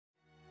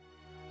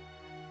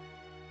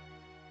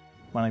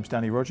My name's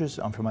Danny Rogers.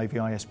 I'm from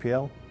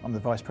AVI-SPL. I'm the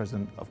Vice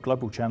President of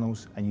Global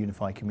Channels and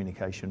Unified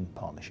Communication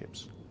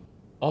Partnerships.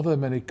 Are there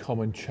many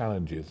common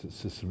challenges that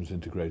systems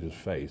integrators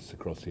face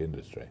across the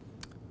industry?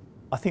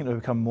 I think they've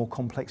become more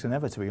complex than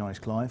ever, to be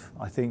honest, Clive.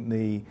 I think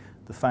the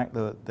fact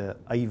that the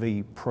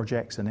AV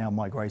projects are now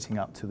migrating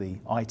up to the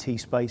IT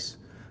space,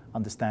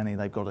 understanding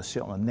they've got to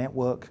sit on a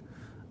network,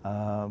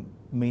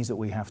 means that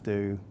we have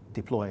to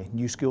deploy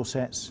new skill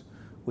sets,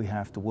 we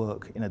have to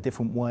work in a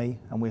different way,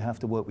 and we have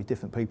to work with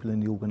different people in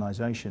the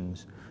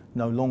organisations.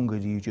 No longer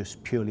do you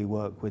just purely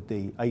work with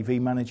the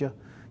AV manager.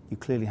 You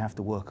clearly have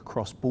to work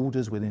across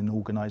borders within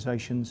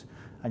organisations,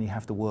 and you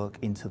have to work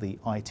into the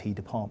IT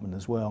department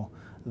as well.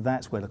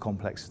 That's where the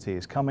complexity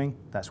is coming,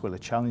 that's where the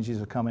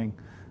challenges are coming,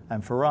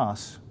 and for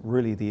us,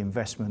 really the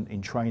investment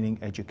in training,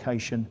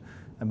 education,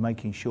 and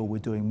making sure we're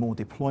doing more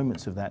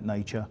deployments of that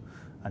nature,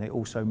 and it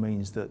also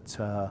means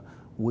that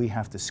we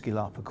have to skill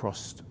up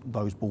across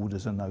those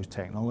borders and those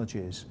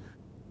technologies.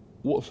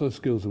 What sort of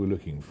skills are we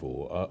looking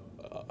for?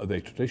 Are they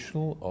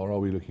traditional, or are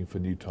we looking for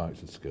new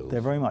types of skills? They're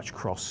very much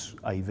cross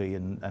AV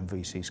and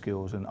VC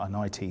skills and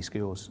IT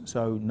skills.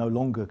 So no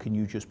longer can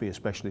you just be a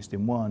specialist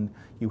in one.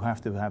 You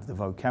have to have the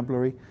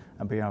vocabulary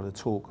and be able to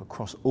talk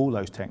across all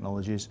those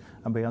technologies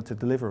and be able to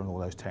deliver on all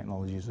those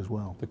technologies as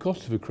well. The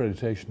cost of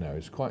accreditation now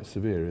is quite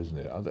severe, isn't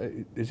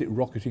it? Is it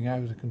rocketing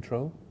out of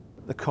control?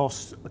 The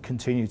costs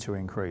continue to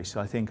increase.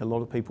 I think a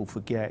lot of people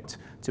forget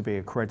to be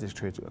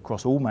accredited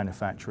across all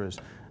manufacturers.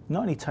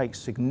 Not only takes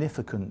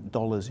significant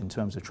dollars in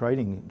terms of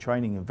training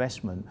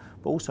investment,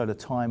 but also the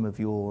time of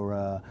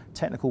your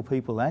technical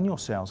people and your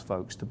sales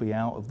folks to be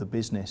out of the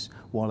business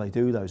while they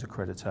do those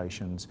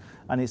accreditations.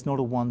 And it's not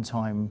a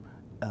one-time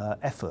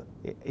effort.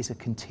 It's a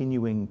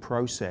continuing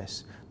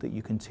process that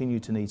you continue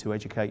to need to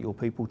educate your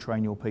people,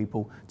 train your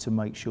people to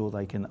make sure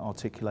they can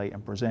articulate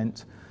and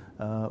present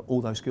all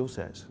those skill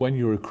sets. When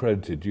you're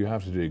accredited, do you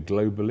have to do it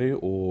globally,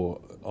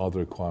 or are the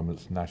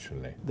requirements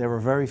nationally? There are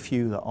very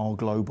few that are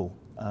global.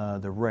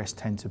 The rest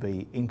tend to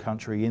be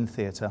in-country, in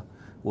theatre,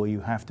 where you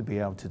have to be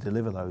able to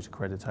deliver those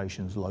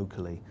accreditations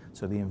locally.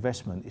 So the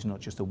investment is not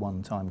just a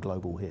one-time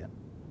global here.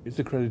 Is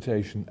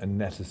accreditation a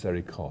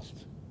necessary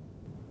cost?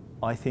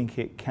 I think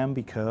it can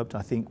be curbed.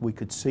 I think we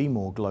could see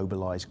more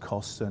globalised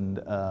costs and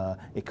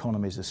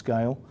economies of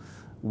scale.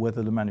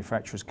 Whether the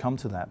manufacturers come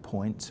to that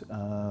point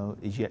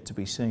is yet to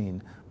be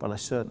seen, but I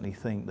certainly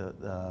think that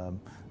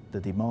the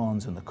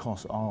demands and the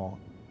costs are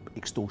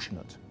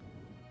extortionate.